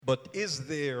But is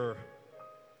there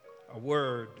a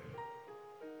word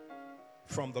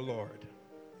from the Lord?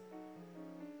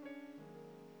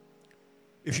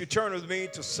 If you turn with me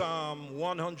to Psalm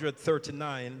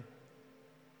 139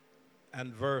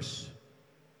 and verse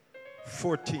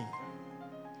 14.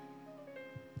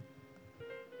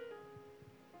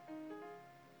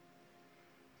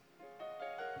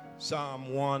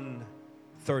 Psalm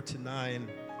 139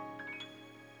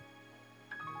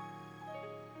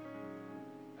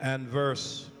 and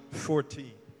verse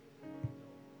 14.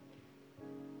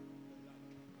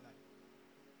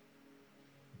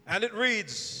 And it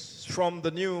reads from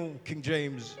the New King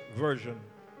James Version,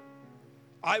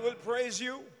 I will praise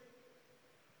you,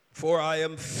 for I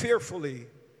am fearfully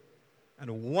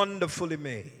and wonderfully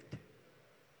made.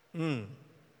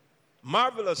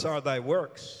 Marvelous are thy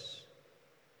works,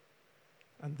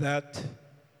 and that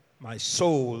my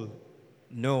soul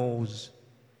knows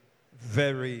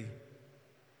very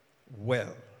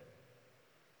well.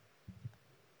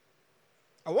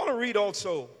 I want to read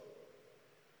also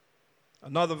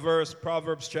another verse,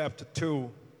 Proverbs chapter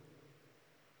 2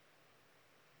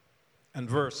 and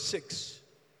verse 6.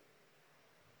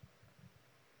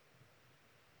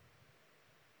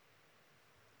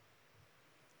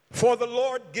 For the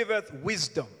Lord giveth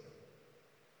wisdom.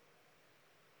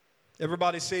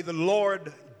 Everybody say, the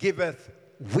Lord giveth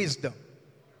wisdom.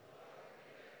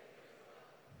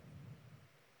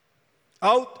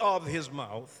 Out of his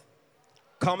mouth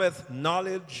cometh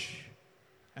knowledge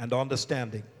and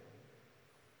understanding.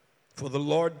 For the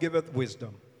Lord giveth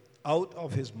wisdom. Out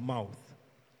of his mouth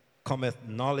cometh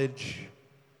knowledge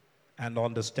and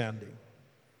understanding.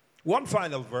 One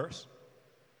final verse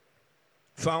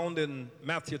found in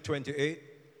Matthew 28,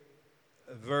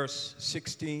 verse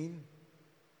 16.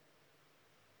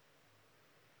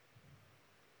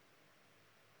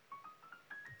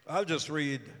 I'll just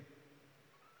read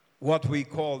what we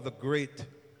call the Great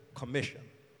Commission.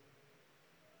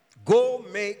 Go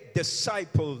make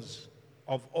disciples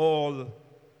of all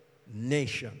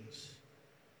nations.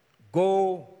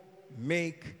 Go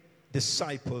make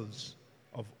disciples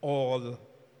of all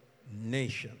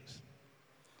nations.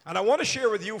 And I want to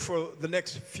share with you for the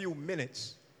next few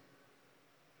minutes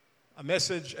a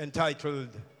message entitled,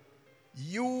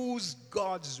 Use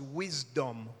God's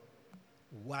Wisdom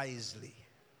Wisely.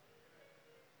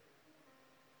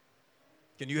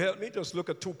 Can you help me? Just look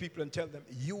at two people and tell them,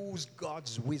 use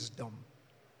God's wisdom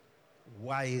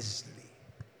wisely.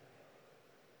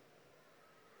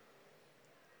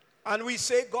 And we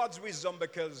say God's wisdom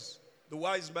because the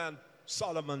wise man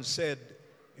Solomon said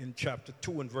in chapter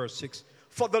 2 and verse 6,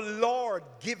 for the Lord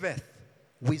giveth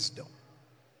wisdom.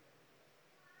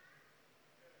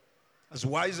 As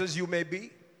wise as you may be,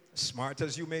 as smart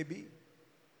as you may be,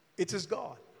 it is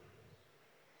God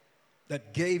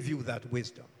that gave you that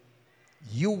wisdom.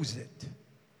 Use it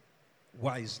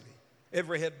wisely.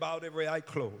 Every head bowed, every eye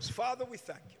closed. Father, we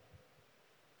thank you.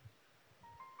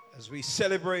 As we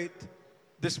celebrate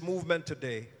this movement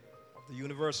today of the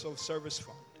Universal Service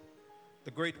Fund,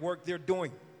 the great work they're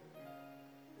doing,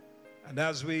 and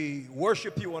as we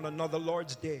worship you on another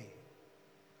Lord's Day,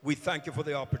 we thank you for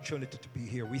the opportunity to be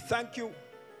here. We thank you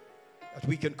that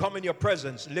we can come in your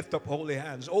presence, lift up holy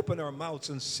hands, open our mouths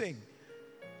and sing.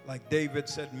 Like David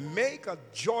said, make a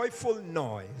joyful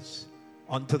noise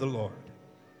unto the Lord.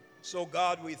 So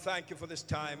God, we thank you for this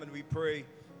time, and we pray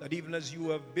that even as you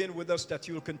have been with us, that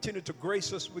you will continue to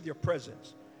grace us with your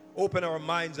presence. Open our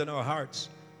minds and our hearts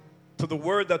to the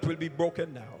word that will be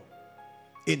broken now.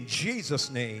 In Jesus'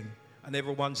 name. And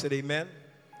everyone said amen.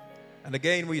 And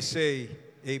again we say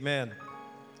amen.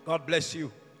 God bless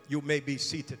you. You may be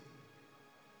seated.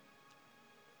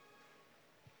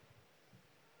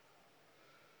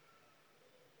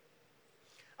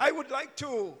 I would like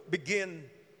to begin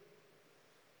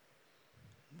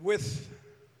with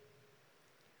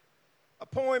a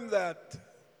poem that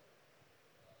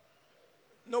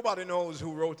nobody knows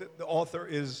who wrote it. The author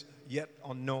is yet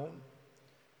unknown.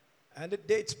 And it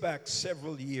dates back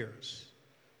several years.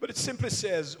 But it simply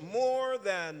says, more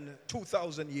than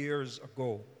 2,000 years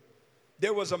ago,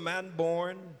 there was a man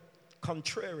born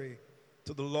contrary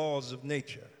to the laws of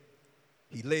nature.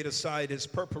 He laid aside his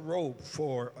purple robe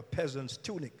for a peasant's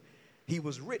tunic. He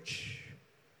was rich,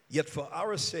 yet for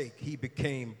our sake he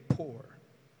became poor.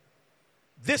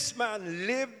 This man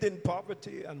lived in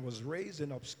poverty and was raised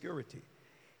in obscurity.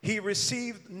 He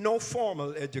received no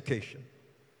formal education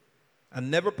and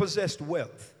never possessed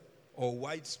wealth or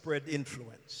widespread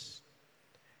influence.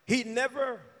 He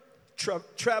never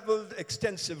traveled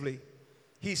extensively.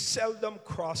 He seldom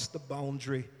crossed the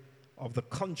boundary of the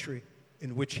country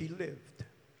in which he lived.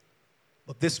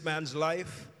 But this man's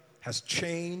life has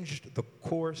changed the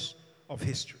course of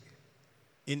history.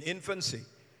 In infancy,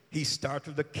 he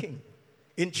startled the king.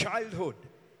 In childhood,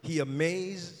 he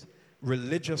amazed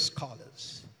religious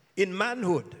scholars. In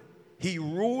manhood, he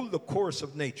ruled the course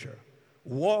of nature,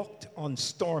 walked on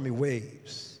stormy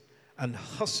waves, and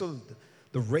hustled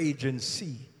the raging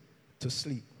sea to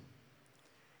sleep.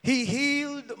 He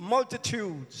healed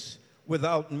multitudes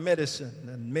without medicine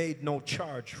and made no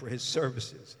charge for his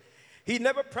services. He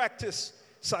never practiced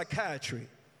psychiatry,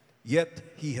 yet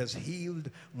he has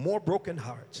healed more broken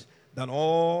hearts than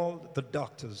all the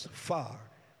doctors far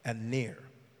and near.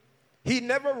 He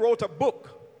never wrote a book,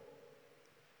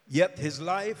 yet his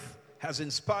life has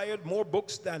inspired more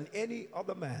books than any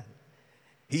other man.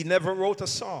 He never wrote a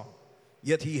song,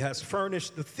 yet he has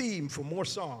furnished the theme for more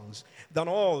songs than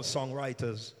all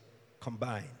songwriters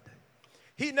combined.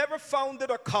 He never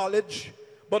founded a college,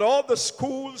 but all the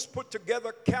schools put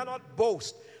together cannot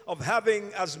boast of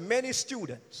having as many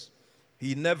students.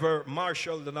 He never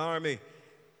marshaled an army.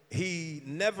 He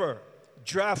never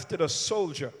drafted a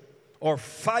soldier or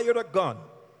fired a gun,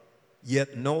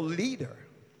 yet no leader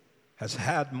has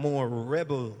had more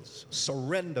rebels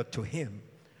surrender to him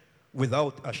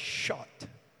without a shot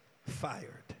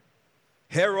fired.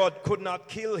 Herod could not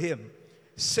kill him.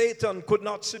 Satan could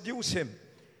not seduce him.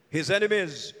 His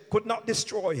enemies could not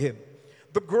destroy him.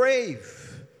 The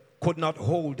grave could not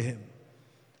hold him.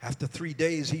 After 3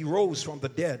 days, he rose from the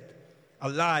dead,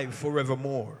 alive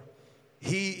forevermore.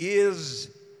 He is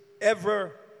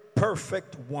ever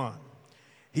perfect one.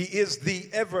 He is the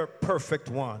ever perfect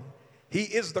one. He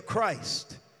is the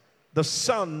Christ, the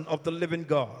Son of the living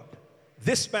God.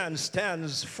 This man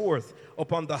stands forth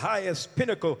upon the highest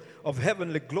pinnacle of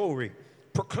heavenly glory,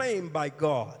 proclaimed by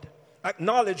God,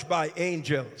 acknowledged by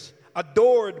angels,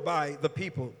 adored by the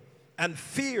people, and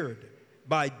feared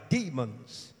by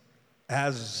demons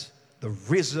as the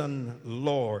risen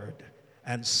Lord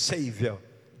and Savior,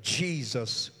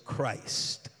 Jesus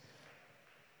Christ.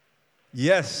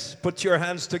 Yes, put your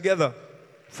hands together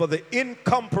for the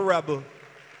incomparable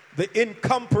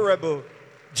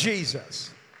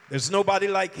Jesus. There's nobody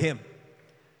like him.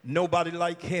 Nobody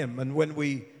like him. And when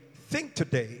we think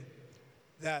today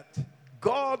that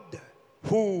God,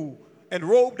 who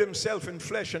enrobed himself in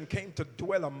flesh and came to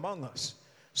dwell among us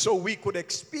so we could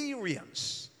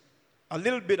experience a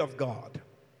little bit of God.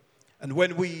 And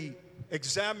when we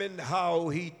examine how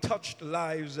he touched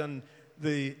lives and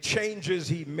the changes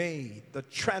he made, the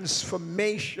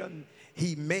transformation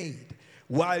he made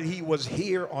while he was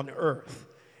here on earth,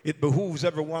 it behooves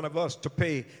every one of us to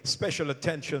pay special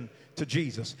attention to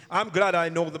Jesus. I'm glad I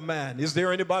know the man. Is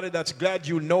there anybody that's glad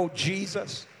you know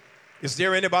Jesus? Is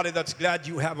there anybody that's glad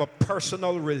you have a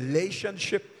personal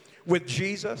relationship with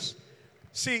Jesus?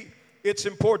 See, it's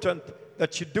important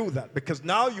that you do that, because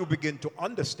now you begin to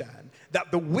understand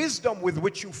that the wisdom with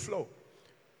which you flow,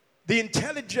 the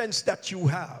intelligence that you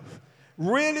have,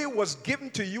 really was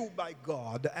given to you by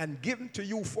God and given to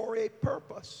you for a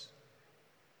purpose.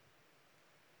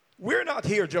 We're not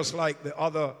here just like the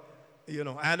other,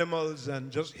 animals,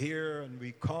 and just here and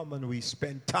we come and we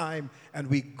spend time and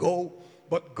we go.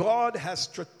 But God has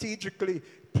strategically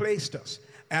placed us.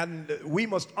 And we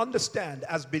must understand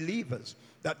as believers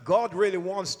that God really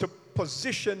wants to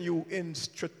position you in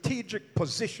strategic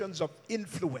positions of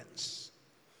influence.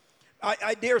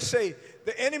 I dare say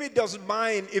the enemy doesn't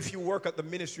mind if you work at the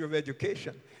Ministry of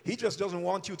Education. He just doesn't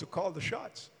want you to call the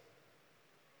shots.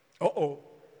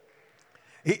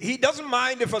 He doesn't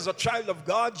mind if as a child of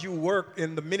God you work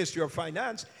in the Ministry of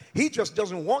Finance. He just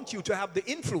doesn't want you to have the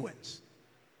influence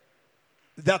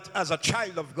that as a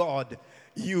child of God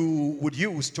you would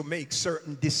use to make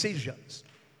certain decisions.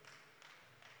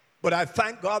 But I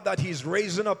thank God that he's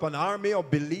raising up an army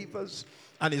of believers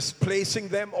and is placing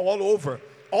them all over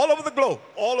the globe,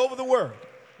 all over the world,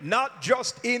 not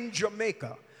just in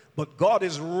Jamaica, but God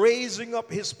is raising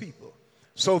up his people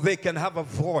so they can have a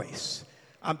voice.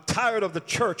 I'm tired of the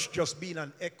church just being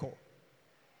an echo.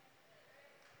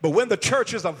 But when the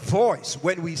church is a voice,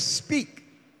 when we speak,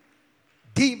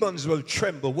 demons will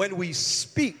tremble. When we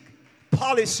speak,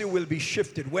 policy will be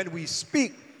shifted. When we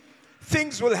speak,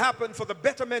 things will happen for the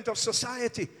betterment of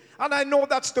society. And I know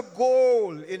that's the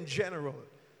goal in general.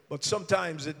 But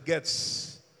sometimes it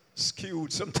gets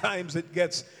skewed. Sometimes it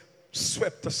gets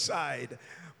swept aside.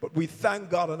 But we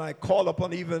thank God, and I call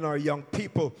upon even our young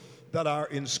people that are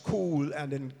in school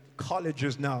and in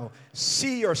colleges now.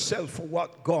 See yourself for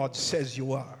what God says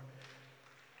you are.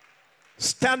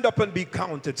 Stand up and be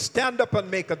counted. Stand up and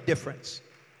make a difference.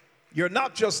 You're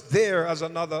not just there as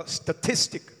another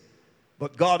statistic,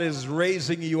 but God is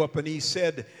raising you up.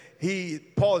 And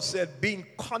Paul said, being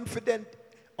confident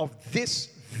of this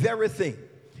very thing,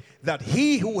 that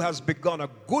he who has begun a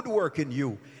good work in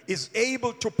you is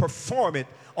able to perform it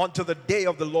unto the day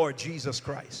of the Lord Jesus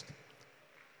Christ.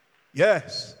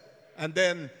 Yes. And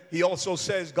then he also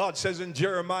says, God says in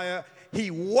Jeremiah, he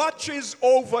watches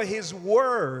over his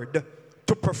word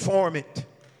to perform it.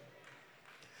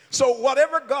 So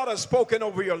whatever God has spoken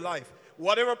over your life,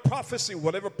 whatever prophecy,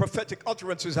 whatever prophetic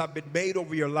utterances have been made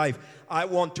over your life, I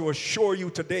want to assure you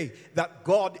today that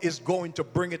God is going to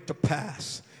bring it to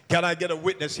pass. Can I get a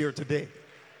witness here today?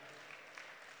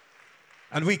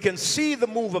 And we can see the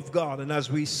move of God, and as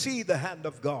we see the hand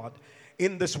of God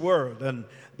in this world, and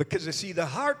because you see, the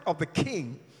heart of the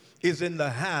king is in the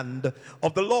hand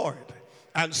of the Lord.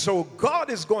 And so God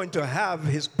is going to have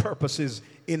his purposes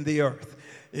in the earth.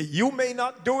 You may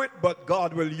not do it, but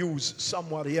God will use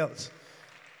somebody else.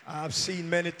 I've seen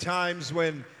many times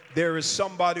when there is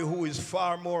somebody who is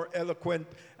far more eloquent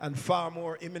and far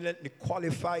more eminently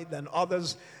qualified than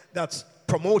others that's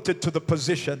promoted to the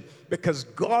position because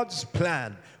God's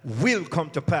plan will come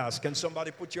to pass. Can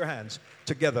somebody put your hands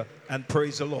together and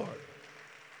praise the Lord?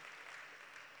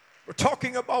 We're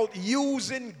talking about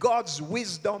using God's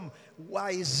wisdom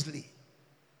wisely,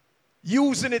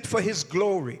 using it for his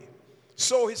glory,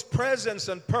 so his presence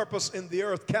and purpose in the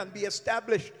earth can be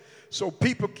established, so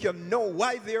people can know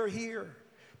why they're here.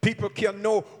 People can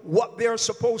know what they're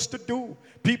supposed to do.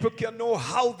 People can know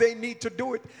how they need to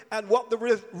do it and what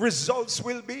the results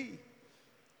will be.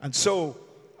 And so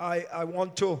I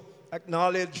want to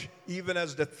acknowledge, even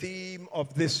as the theme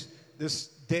of this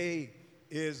day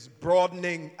is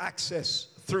broadening access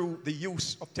through the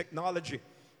use of technology.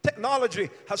 Technology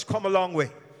has come a long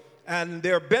way, and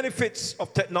there are benefits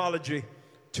of technology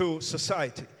to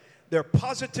society. There are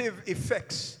positive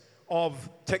effects of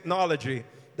technology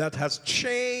that has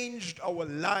changed our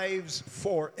lives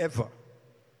forever.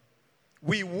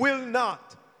 We will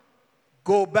not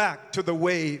go back to the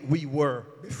way we were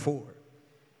before.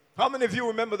 How many of you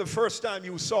remember the first time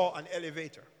you saw an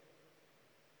elevator?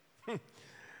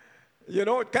 You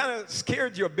know, it kind of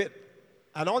scared you a bit.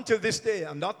 And until this day,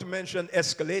 and not to mention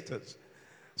escalators.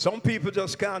 Some people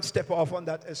just can't step off on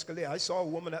that escalator. I saw a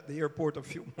woman at the airport a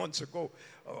few months ago,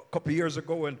 a couple of years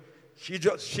ago, and she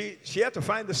had to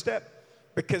find the step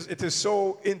because it is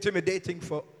so intimidating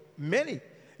for many.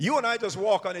 You and I just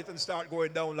walk on it and start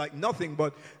going down like nothing,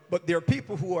 but there are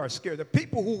people who are scared. There are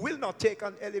people who will not take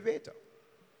an elevator.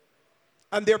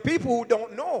 And there are people who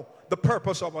don't know the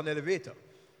purpose of an elevator.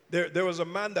 There was a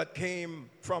man that came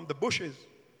from the bushes,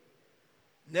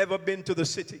 never been to the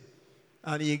city,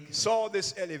 and he saw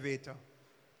this elevator,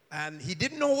 and he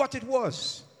didn't know what it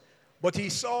was, but he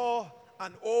saw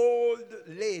an old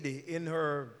lady in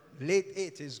her late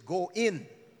 80s go in,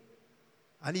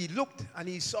 and he looked and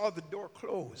he saw the door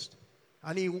closed,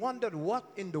 and he wondered what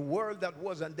in the world that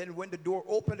was. And then when the door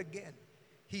opened again,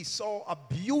 he saw a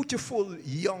beautiful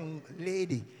young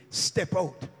lady step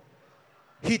out.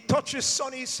 He touched his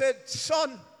son. He said,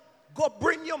 "Son, go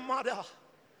bring your mother."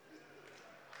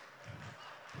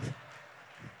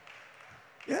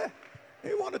 Yeah,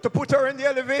 he wanted to put her in the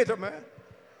elevator, man.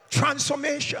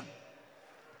 Transformation.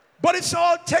 But it's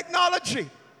all technology.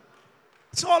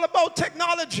 It's all about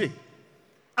technology.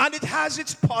 And it has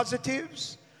its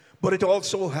positives, but it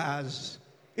also has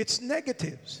its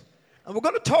negatives. And we're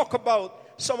going to talk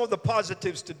about some of the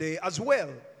positives today as well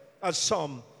as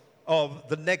some of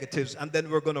the negatives. And then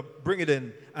we're going to bring it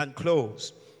in and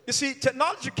close. You see,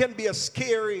 technology can be a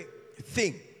scary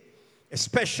thing,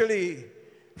 especially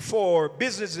for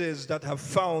businesses that have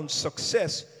found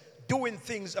success doing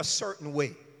things a certain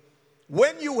way.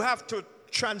 When you have to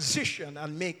transition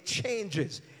and make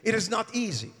changes, it is not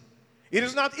easy. It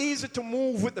is not easy to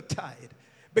move with the tide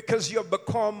because you have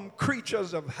become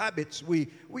creatures of habits. We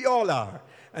all are.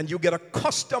 And you get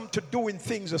accustomed to doing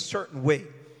things a certain way.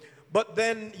 But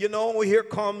then, you know, here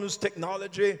comes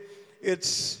technology.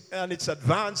 It's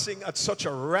advancing at such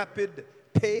a rapid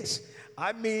pace.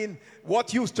 I mean,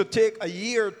 what used to take a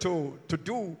year to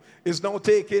do is now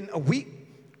taking a week,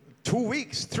 2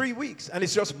 weeks, 3 weeks, and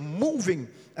it's just moving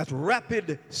at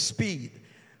rapid speed.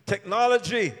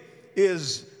 Technology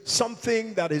is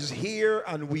something that is here,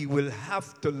 and we will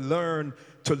have to learn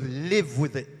to live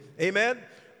with it. Amen?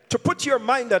 To put your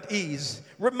mind at ease,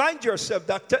 remind yourself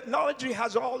that technology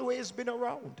has always been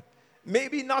around.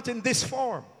 Maybe not in this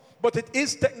form, but it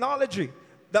is technology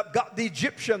that got the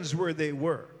Egyptians where they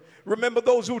were. Remember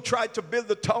those who tried to build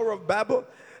the Tower of Babel,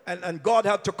 and God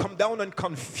had to come down and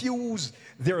confuse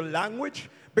their language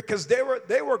because they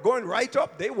were going right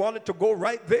up. They wanted to go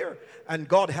right there, and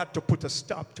God had to put a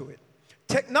stop to it.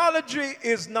 Technology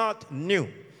is not new,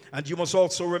 And you must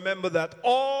also remember that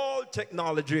all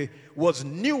technology was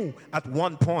new at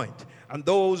one point. And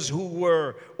those who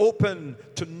were open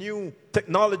to new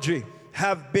technology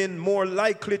have been more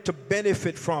likely to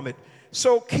benefit from it.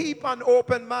 So keep an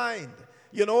open mind.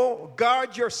 You know,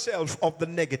 guard yourself of the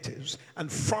negatives and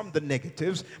from the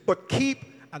negatives, but keep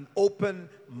an open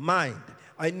mind.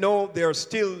 I know there are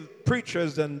still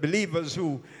preachers and believers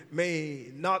who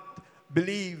may not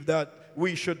believe that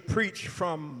we should preach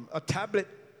from a tablet.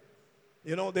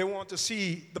 You know, they want to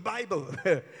see the Bible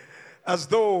as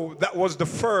though that was the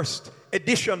first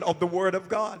edition of the Word of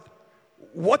God.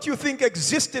 What you think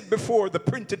existed before the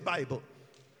printed Bible?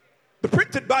 The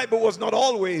printed Bible was not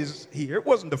always here. It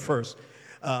wasn't the first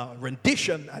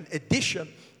rendition and edition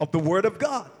of the Word of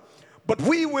God. But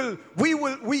we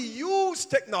use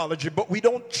technology, but we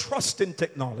don't trust in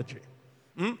technology.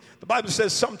 The Bible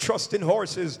says some trust in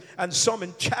horses and some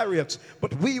in chariots,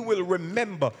 but we will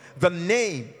remember the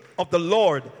name of the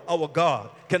Lord our God.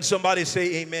 Can somebody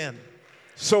say amen?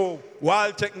 So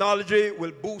while technology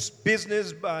will boost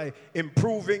business by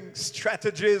improving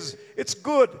strategies, it's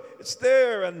good. It's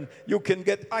there, and you can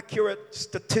get accurate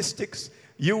statistics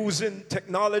using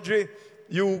technology.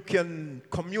 You can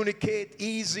communicate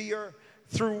easier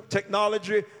through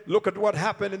technology. Look at what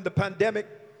happened in the pandemic.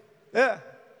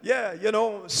 Yeah, you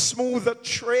know, smoother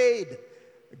trade.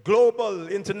 Global,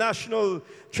 international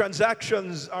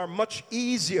transactions are much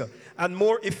easier and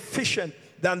more efficient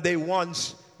than they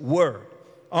once were.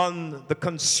 On the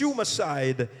consumer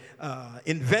side,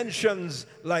 inventions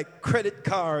like credit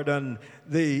card and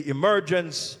the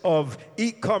emergence of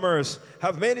e-commerce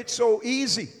have made it so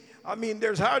easy. I mean,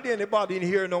 there's hardly anybody in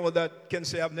here now that can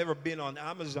say, I've never been on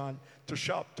Amazon to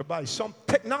shop, to buy some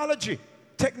technology.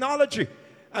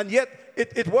 And yet,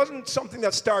 it wasn't something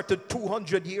that started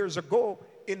 200 years ago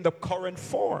in the current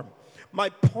form. My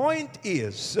point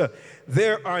is,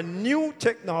 there are new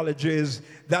technologies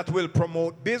that will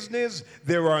promote business.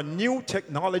 There are new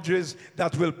technologies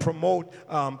that will promote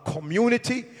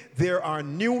community. There are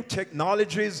new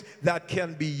technologies that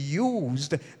can be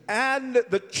used. And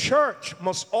the church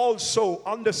must also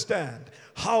understand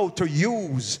how to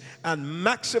use and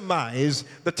maximize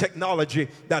the technology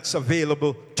that's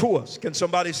available to us. Can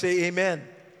somebody say amen?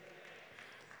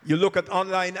 You look at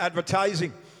online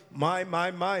advertising.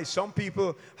 My. Some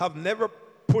people have never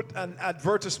put an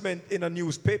advertisement in a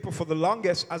newspaper for the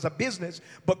longest as a business,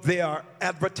 but they are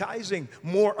advertising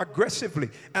more aggressively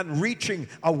and reaching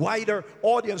a wider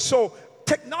audience. So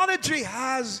technology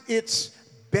has its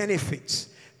benefits.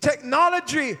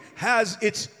 Technology has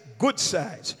its good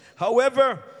sides.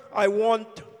 However, I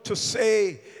want to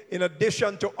say, in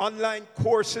addition to online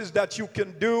courses that you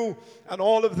can do and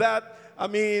all of that, I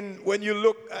mean, when you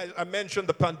look, I mentioned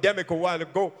the pandemic a while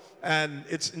ago, and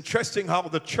it's interesting how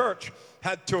the church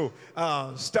had to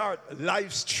start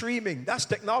live streaming. That's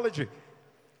technology.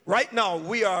 Right now,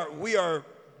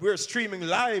 we're streaming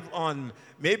live on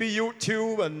maybe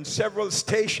YouTube and several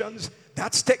stations.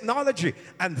 That's technology,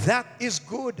 and that is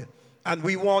good. And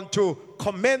we want to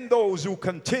commend those who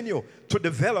continue to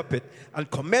develop it and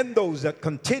commend those that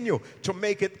continue to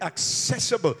make it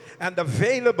accessible and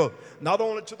available, not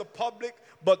only to the public,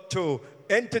 but to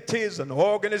entities and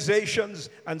organizations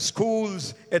and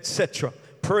schools, etc.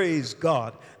 Praise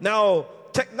God. Now,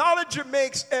 technology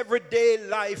makes everyday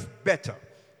life better.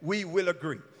 We will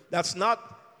agree. That's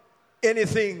not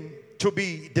anything to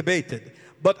be debated.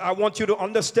 But I want you to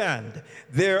understand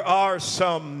there are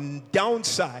some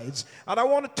downsides. And I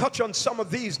want to touch on some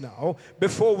of these now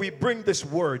before we bring this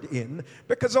word in.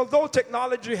 Because although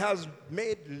technology has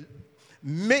made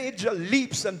major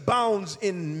leaps and bounds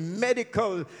in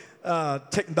medical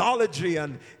technology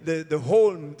and the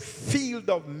whole field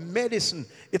of medicine,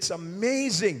 it's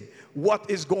amazing what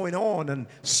is going on, and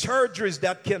surgeries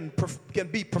that can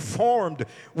be performed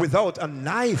without a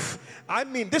knife. I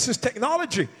mean, this is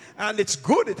technology, and it's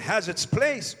good, it has its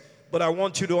place, but I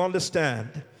want you to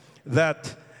understand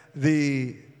that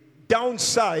the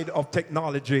downside of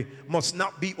technology must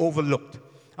not be overlooked.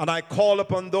 And I call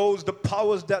upon those, the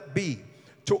powers that be,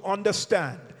 to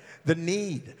understand the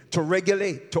need to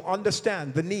regulate, to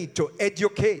understand the need to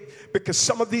educate, because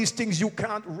some of these things you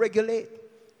can't regulate.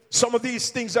 Some of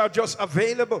these things are just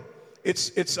available.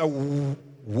 It's a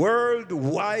world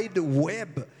wide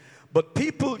web. But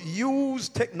people use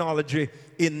technology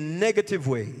in negative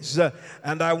ways.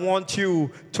 And I want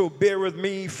you to bear with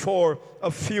me for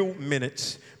a few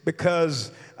minutes,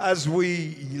 because as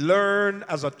we learn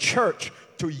as a church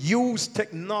to use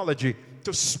technology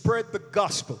to spread the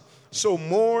gospel so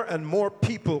more and more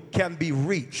people can be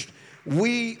reached,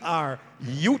 We are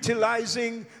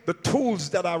utilizing the tools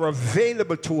that are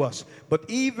available to us. But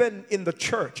even in the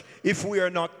church, if we are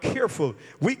not careful,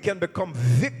 we can become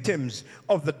victims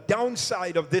of the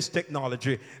downside of this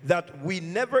technology that we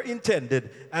never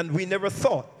intended and we never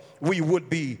thought we would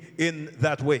be in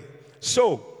that way.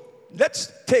 So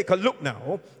let's take a look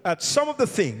now at some of the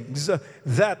things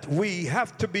that we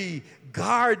have to be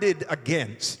guarded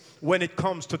against when it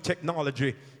comes to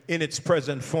technology in its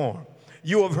present form.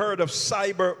 You have heard of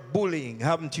cyberbullying,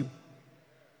 haven't you?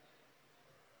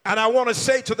 And I want to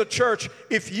say to the church,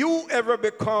 if you ever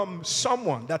become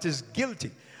someone that is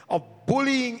guilty of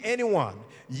bullying anyone,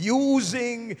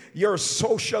 using your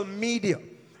social media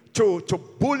to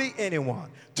bully anyone,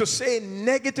 to say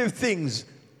negative things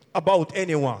about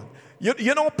anyone.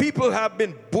 You know, people have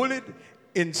been bullied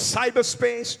in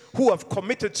cyberspace who have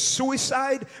committed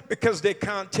suicide because they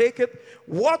can't take it.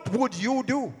 What would you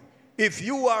do if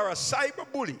you are a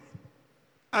cyberbully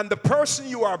and the person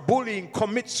you are bullying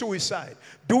commits suicide?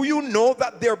 Do you know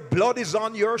that their blood is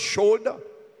on your shoulder?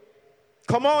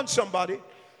 Come on, somebody.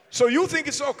 So you think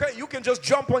it's okay, you can just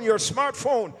jump on your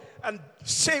smartphone and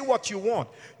say what you want.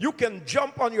 You can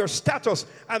jump on your status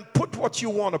and put what you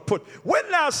want to put. When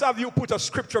last have you put a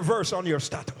scripture verse on your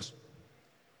status?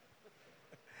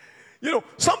 You know,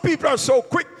 some people are so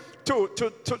quick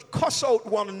to cuss out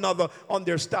one another on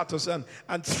their status and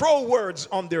throw words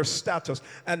on their status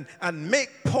and make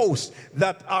posts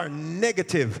that are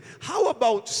negative. How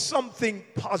about something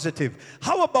positive?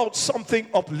 How about something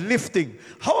uplifting?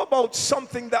 How about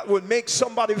something that will make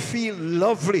somebody feel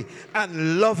lovely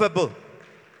and lovable?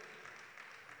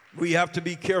 We have to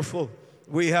be careful.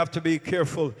 We have to be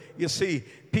careful. You see,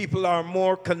 people are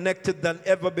more connected than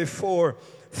ever before,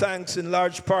 thanks in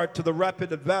large part to the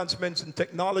rapid advancements in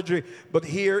technology. But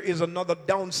here is another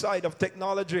downside of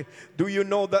technology. Do you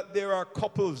know that there are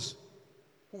couples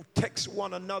who text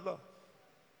one another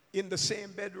in the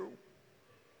same bedroom?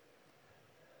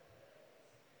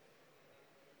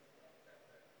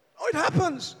 Oh, it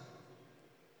happens.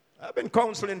 I've been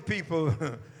counseling people.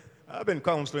 I've been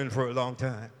counseling for a long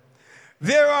time.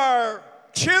 There are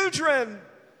children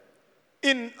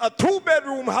in a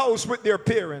two-bedroom house with their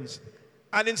parents,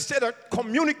 and instead of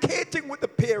communicating with the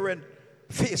parent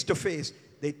face to face,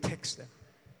 they text them.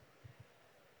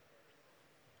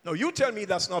 Now, you tell me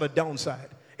that's not a downside.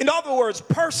 In other words,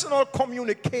 personal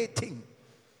communicating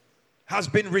has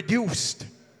been reduced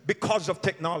because of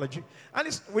technology.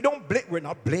 And we're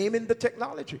not blaming the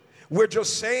technology. We're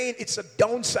just saying it's a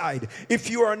downside. If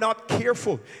you are not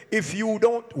careful, if you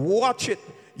don't watch it,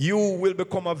 you will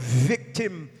become a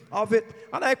victim of it.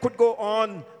 And I could go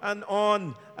on and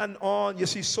on and on. You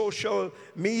see, social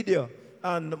media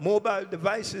and mobile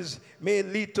devices may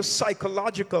lead to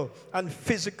psychological and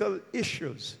physical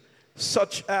issues,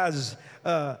 such as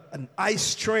an eye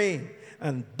strain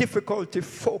and difficulty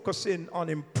focusing on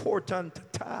important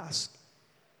tasks.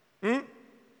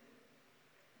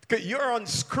 You're on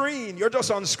screen. You're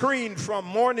just on screen from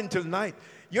morning till night.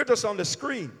 You're just on the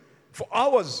screen for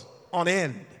hours on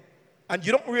end. And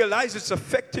you don't realize it's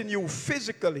affecting you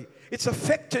physically. It's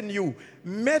affecting you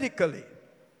medically.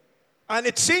 And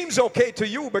it seems okay to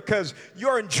you because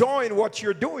you're enjoying what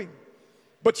you're doing.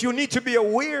 But you need to be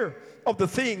aware of the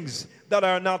things that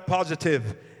are not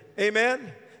positive.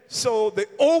 Amen? So the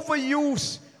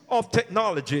overuse of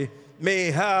technology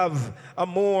may have a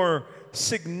more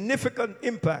significant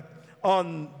impact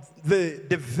on the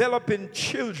developing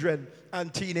children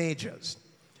and teenagers.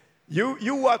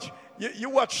 You watch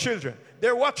children.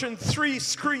 They're watching 3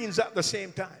 screens at the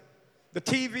same time. The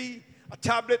TV, a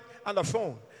tablet, and a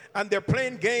phone. And they're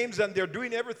playing games and they're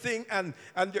doing everything and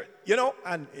they're, you know,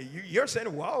 and you're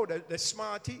saying, wow, they're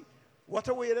smarty. What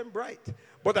a way them bright.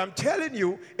 But I'm telling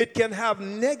you, it can have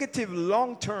negative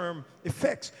long-term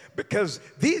effects because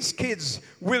these kids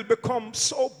will become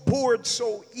so bored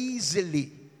so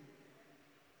easily.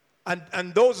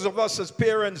 And those of us as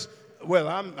parents, well,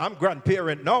 I'm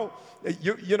grandparent now.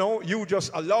 You know, you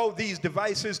just allow these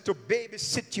devices to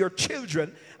babysit your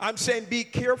children. I'm saying be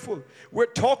careful. We're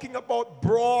talking about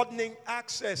broadening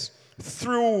access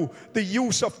through the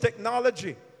use of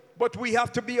technology. But we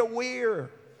have to be aware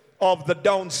of the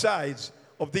downsides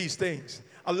of these things.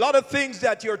 A lot of things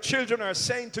that your children are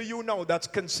saying to you now that's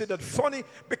considered funny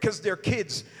because they're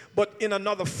kids. But in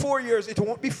another 4 years, it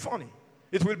won't be funny.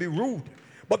 It will be rude.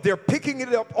 But they're picking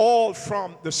it up all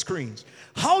from the screens.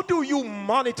 How do you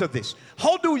monitor this?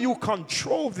 How do you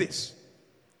control this?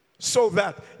 So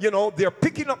that, you know, they're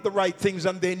picking up the right things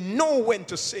and they know when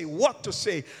to say, what to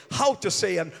say, how to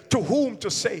say, and to whom to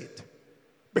say it.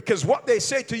 Because what they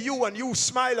say to you and you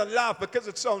smile and laugh because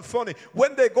it sounds funny,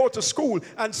 when they go to school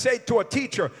and say to a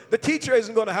teacher, the teacher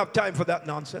isn't going to have time for that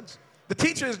nonsense. The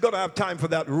teacher is going to have time for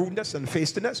that rudeness and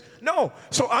hastiness. No.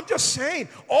 So I'm just saying,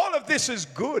 all of this is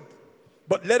good.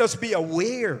 But let us be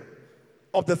aware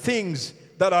of the things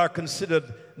that are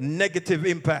considered negative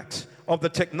impacts of the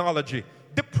technology.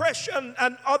 Depression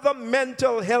and other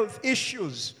mental health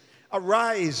issues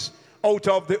arise out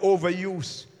of the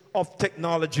overuse of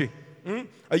technology.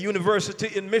 A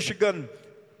university in Michigan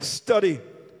study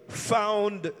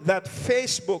found that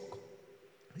Facebook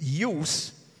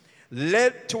use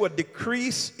led to a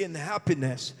decrease in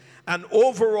happiness and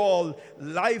overall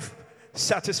life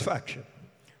satisfaction.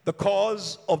 The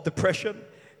cause of depression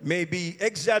may be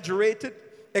exaggerated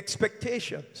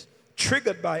expectations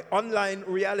triggered by online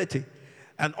reality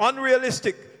and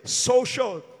unrealistic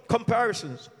social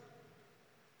comparisons.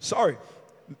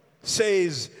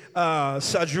 Says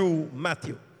Saju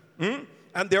Matthew.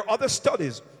 And there are other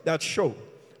studies that show.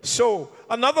 So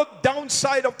another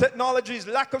downside of technology is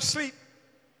lack of sleep.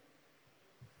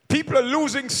 People are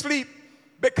losing sleep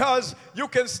because you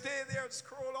can stay there and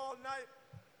scroll all night.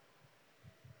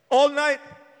 All night.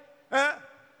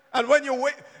 And when you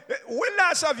wait, when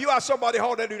last have you asked somebody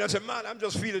how they're doing and say, man, I'm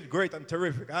just feeling great, I'm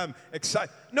terrific, I'm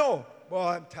excited. No, boy,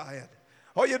 I'm tired.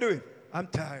 How are you doing? I'm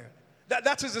tired.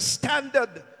 That is the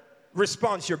standard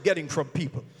response you're getting from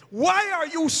people. Why are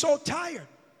you so tired?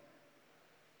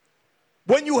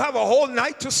 When you have a whole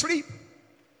night to sleep.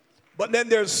 But then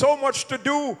there's so much to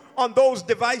do on those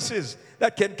devices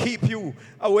that can keep you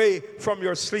away from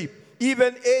your sleep.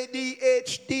 Even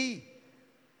ADHD.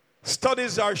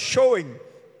 Studies are showing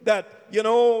that, you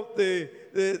know,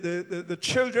 the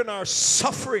children are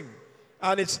suffering,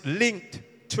 and it's linked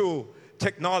to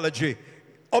technology.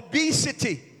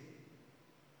 Obesity.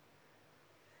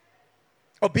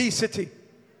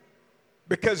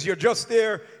 Because you're just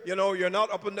there, you know, you're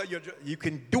not up and down, you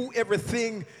can do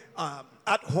everything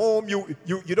at home. You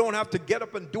don't have to get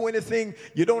up and do anything.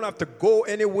 You don't have to go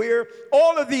anywhere.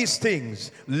 All of these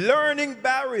things, learning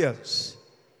barriers,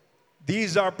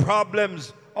 these are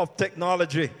problems of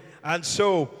technology. And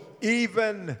so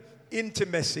even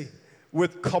intimacy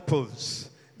with couples.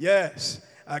 Yes.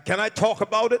 Can I talk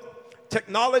about it?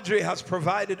 Technology has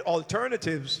provided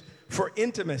alternatives for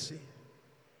intimacy.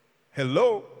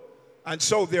 Hello? And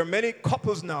so there are many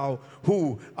couples now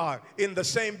who are in the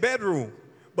same bedroom,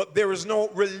 but there is no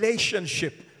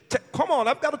relationship. Come on,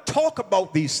 I've got to talk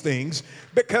about these things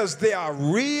because they are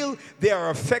real. They are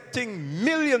affecting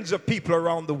millions of people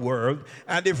around the world.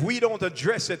 And if we don't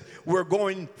address it, we're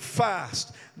going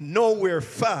fast, nowhere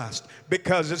fast,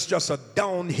 because it's just a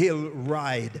downhill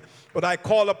ride. But I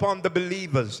call upon the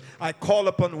believers. I call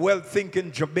upon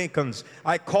well-thinking Jamaicans.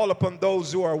 I call upon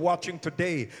those who are watching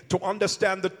today to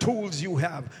understand the tools you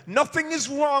have. Nothing is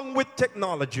wrong with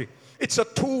technology. It's a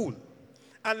tool.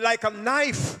 And like a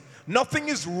knife, nothing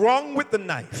is wrong with the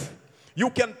knife. You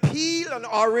can peel an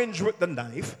orange with the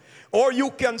knife, or you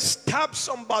can stab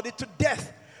somebody to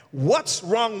death. What's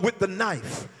wrong with the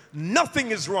knife?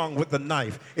 Nothing is wrong with the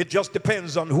knife. It just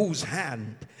depends on whose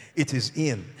hand it is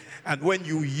in. And when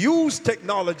you use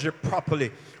technology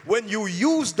properly, when you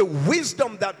use the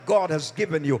wisdom that God has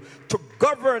given you to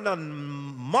govern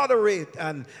and moderate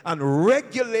and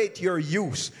regulate your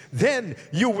use, then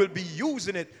you will be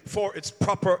using it for its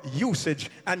proper usage,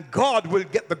 and God will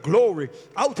get the glory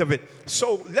out of it.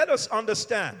 So let us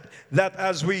understand that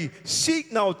as we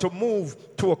seek now to move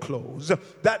to a close,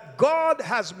 that God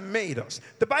has made us.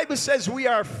 The Bible says we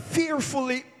are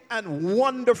fearfully and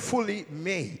wonderfully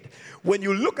made. When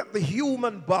you look at the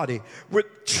human body with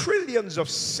trillions of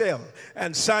cells,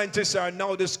 and scientists are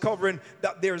now discovering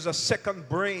that there's a second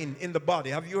brain in the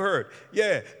body. Have you heard?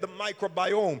 Yeah, the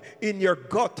microbiome in your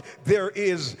gut. There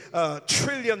is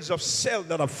trillions of cells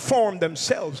that have formed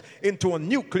themselves into a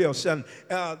nucleus. And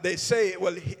they say,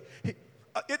 well,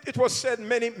 it was said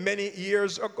many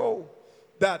years ago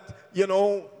that, you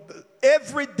know,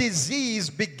 every disease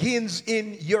begins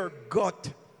in your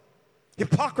gut.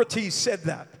 Hippocrates said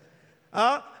that.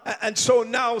 And so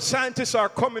now scientists are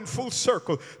coming full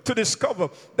circle to discover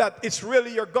that it's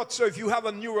really your gut. So if you have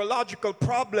a neurological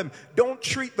problem, don't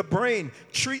treat the brain,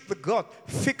 treat the gut.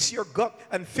 Fix your gut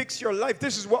and fix your life.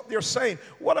 This is what they're saying.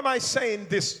 What am I saying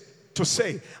this to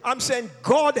say. I'm saying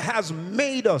God has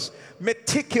made us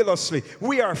meticulously.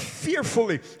 We are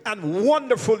fearfully and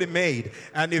wonderfully made.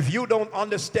 And if you don't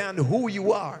understand who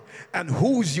you are and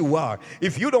whose you are,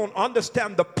 if you don't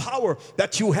understand the power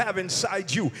that you have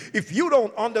inside you, if you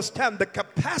don't understand the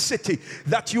capacity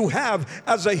that you have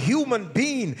as a human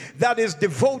being that is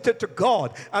devoted to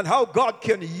God, and how God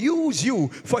can use you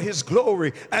for his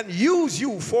glory and use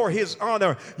you for his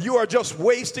honor, you are just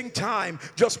wasting time,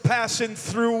 just passing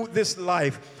through this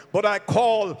life. But I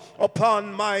call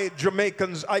upon my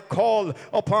Jamaicans, I call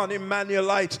upon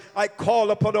Emmanuelites, I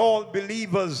call upon all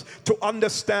believers to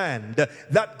understand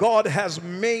that God has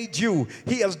made you.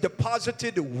 He has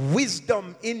deposited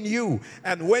wisdom in you.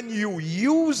 And when you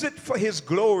use it for his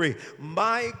glory,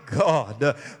 my God,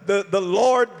 the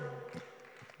Lord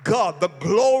God, the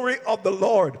glory of the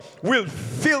Lord will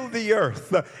fill the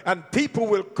earth, and people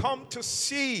will come to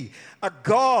see a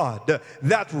God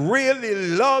that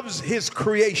really loves his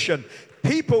creation.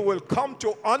 People will come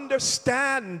to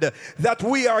understand that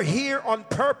we are here on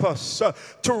purpose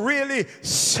to really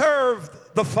serve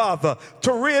the Father,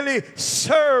 to really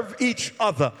serve each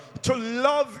other, to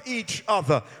love each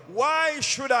other. Why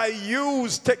should I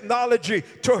use technology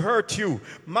to hurt you?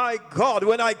 My God,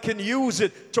 when I can use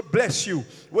it to bless you,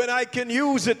 when I can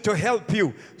use it to help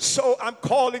you. So I'm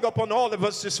calling upon all of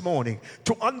us this morning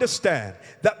to understand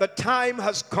that the time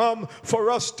has come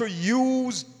for us to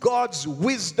use God's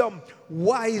wisdom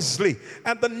wisely.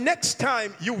 And the next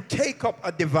time you take up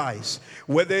a device,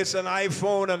 whether it's an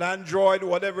iPhone, an Android,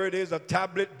 whatever it is, a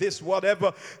tablet, this,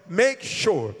 whatever, make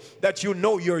sure that you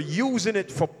know you're using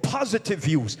it for positive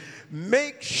use.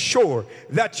 Make sure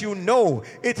that you know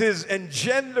it is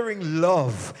engendering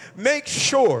love. Make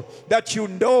sure that you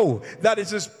know that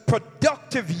it is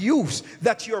productive use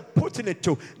that you're putting it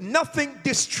to. Nothing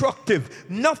destructive,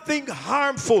 nothing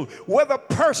harmful, whether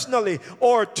personally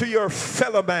or to your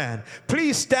fellow man.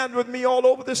 Please stand with me all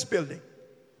over this building.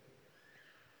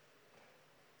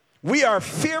 We are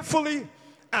fearfully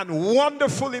and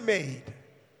wonderfully made.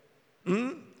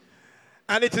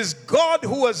 And it is God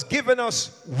who has given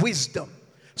us wisdom.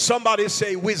 Somebody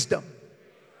say wisdom.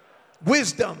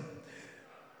 Wisdom.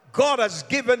 God has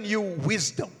given you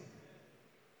wisdom.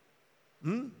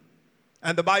 And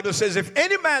the Bible says, if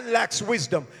any man lacks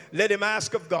wisdom, let him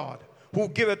ask of God, who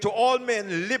giveth to all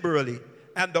men liberally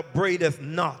and upbraideth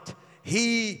not.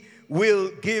 He will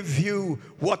give you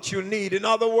what you need. In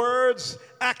other words,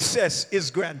 access is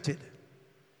granted.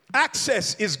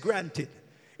 Access is granted.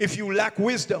 If you lack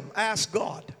wisdom, ask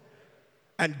God,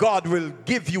 and God will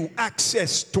give you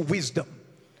access to wisdom,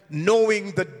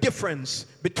 knowing the difference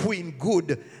between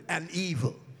good and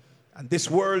evil. And this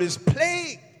world is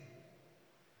plagued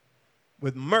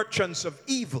with merchants of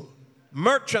evil,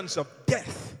 merchants of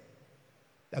death,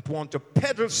 that want to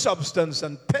peddle substance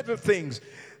and peddle things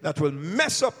that will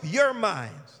mess up your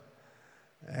minds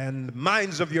and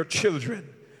minds of your children.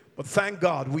 But thank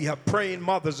God we have praying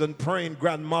mothers and praying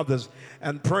grandmothers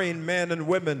and praying men and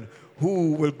women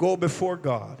who will go before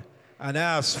God and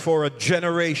ask for a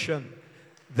generation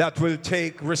that will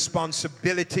take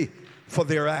responsibility for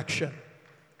their action.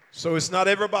 So it's not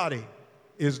everybody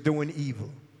is doing evil.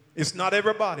 It's not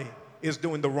everybody is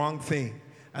doing the wrong thing.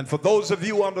 And for those of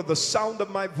you under the sound of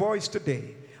my voice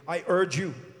today, I urge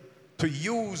you to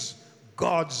use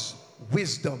God's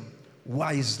wisdom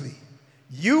wisely.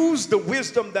 Use the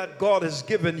wisdom that God has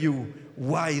given you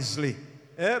wisely.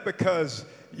 Because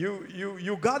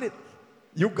you got it.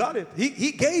 You got it.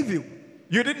 He gave you.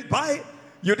 You didn't buy it.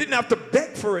 You didn't have to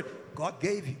beg for it. God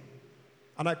gave you.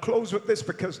 And I close with this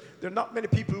because there are not many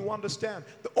people who understand.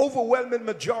 The overwhelming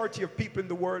majority of people in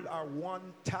the world are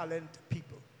one-talent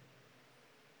people.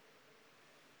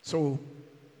 So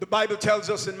the Bible tells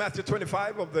us in Matthew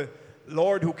 25 of the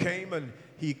Lord who came and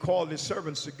he called his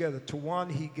servants together. To one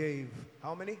he gave,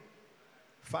 how many?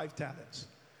 5 talents.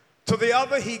 To the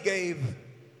other he gave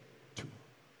 2.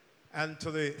 And to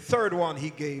the third one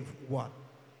he gave 1.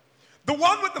 The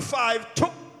one with the 5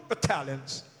 took the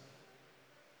talents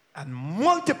and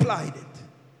multiplied it.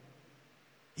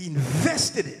 He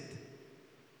invested it.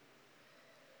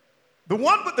 The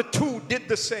one with the 2 did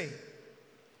the same.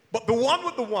 But the one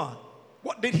with the 1,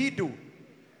 what did he do?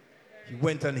 He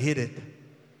went and hid it.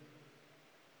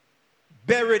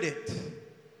 Buried it.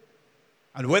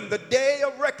 And when the day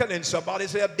of reckoning, somebody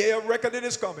say a day of reckoning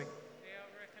is coming.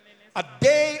 A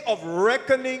day of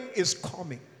reckoning is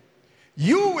coming.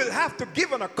 You will have to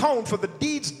give an account for the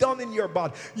deeds done in your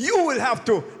body. You will have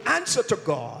to answer to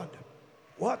God.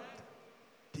 What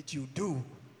did you do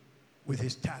with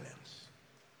his talents?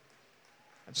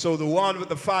 And so the one with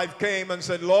the 5 came and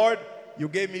said, Lord, you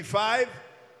gave me 5.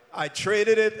 I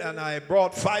traded it and I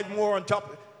brought 5 more on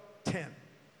top. 10.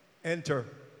 Enter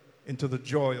into the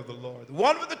joy of the Lord. The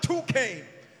one with the 2 came.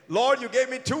 Lord, you gave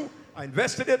me 2. I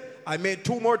invested it. I made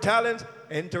 2 more talents.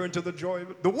 Enter into the joy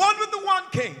of it. The one with the 1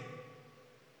 came.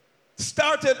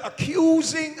 Started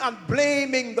accusing and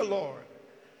blaming the Lord.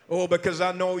 Oh, because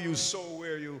I know you sow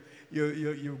where you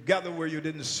gather where you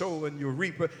didn't sow and you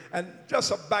reap. And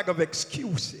just a bag of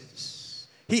excuses.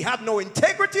 He had no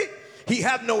integrity. He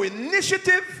had no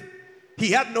initiative.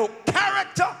 He had no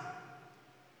character.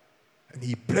 And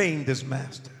he blamed his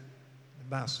master.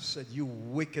 The master said, you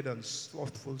wicked and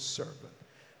slothful servant.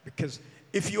 Because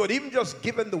if you had even just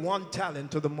given the 1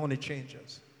 talent to the money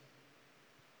changers.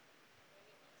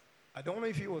 I don't know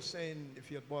if he was saying if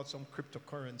he had bought some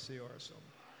cryptocurrency or something.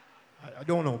 I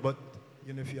don't know, but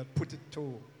you know, if you had put it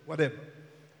to whatever.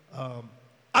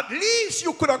 At least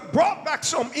you could have brought back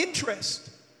some interest.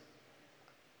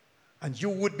 And you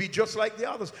would be just like the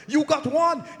others. You got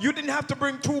 1. You didn't have to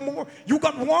bring 2 more. You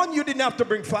got 1. You didn't have to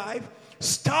bring 5.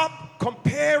 Stop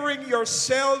comparing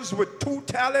yourselves with 2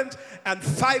 talent and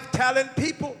 5 talent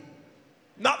people.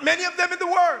 Not many of them in the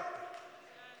world.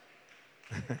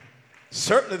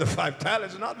 Certainly the 5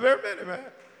 talents, not very many, man.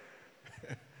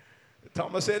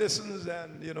 Thomas Edison's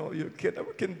and, you know, you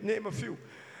can name a few,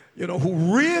 you know,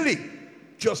 who really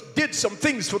just did some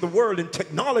things for the world in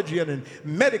technology and in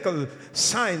medical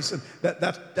science, and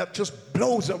that just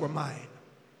blows our mind.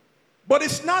 But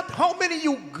it's not how many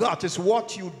you got, it's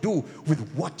what you do with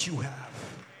what you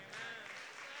have.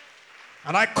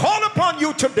 And I call upon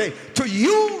you today to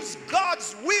use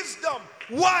God's wisdom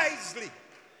wisely.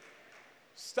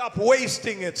 Stop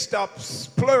wasting it. Stop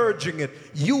splurging it.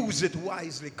 Use it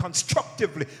wisely,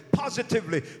 constructively,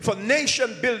 positively, for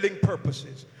nation-building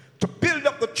purposes. To build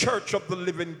up the church of the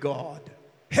living God.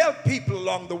 Help people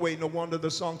along the way. No wonder the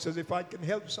song says, if I can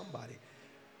help somebody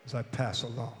as I pass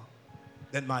along,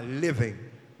 then my living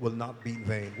will not be in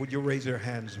vain. Would you raise your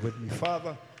hands with me?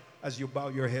 Father, as you bow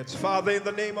your heads. Father, in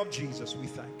the name of Jesus, we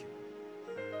thank you.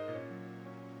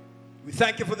 We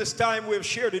thank you for this time we have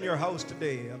shared in your house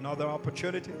today. Another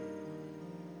opportunity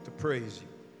to praise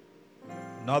you.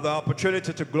 Another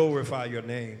opportunity to glorify your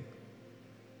name.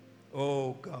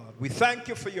 Oh God, we thank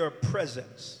you for your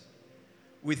presence.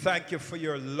 We thank you for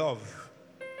your love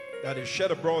that is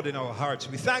shed abroad in our hearts.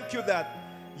 We thank you that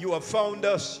you have found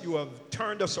us, you have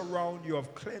turned us around, you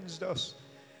have cleansed us.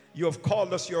 You have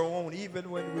called us your own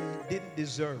even when we didn't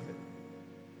deserve it.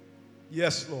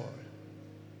 Yes, Lord.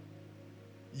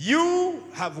 You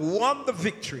have won the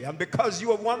victory, and because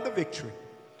you have won the victory,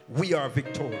 we are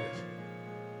victorious.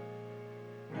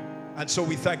 And so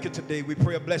we thank you today. We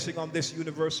pray a blessing on this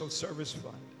Universal Service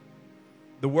Fund.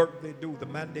 The work they do, the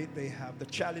mandate they have, the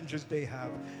challenges they have.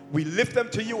 We lift them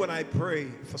to you, and I pray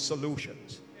for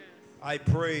solutions. I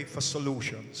pray for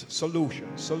solutions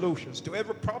to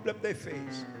every problem they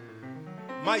face.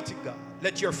 Mighty God,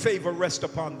 let your favor rest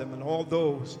upon them and all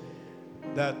those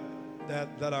that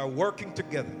are working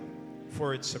together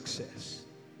for its success.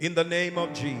 In the name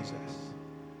of Jesus.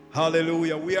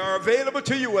 Hallelujah. We are available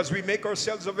to you as we make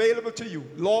ourselves available to you.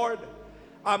 Lord,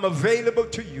 I'm available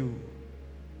to you.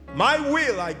 My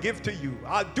will I give to you.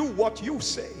 I'll do what you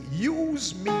say.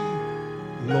 Use me,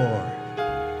 Lord,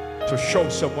 to show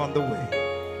someone the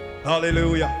way.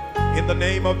 Hallelujah. In the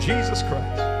name of Jesus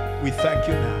Christ, we thank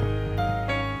you now.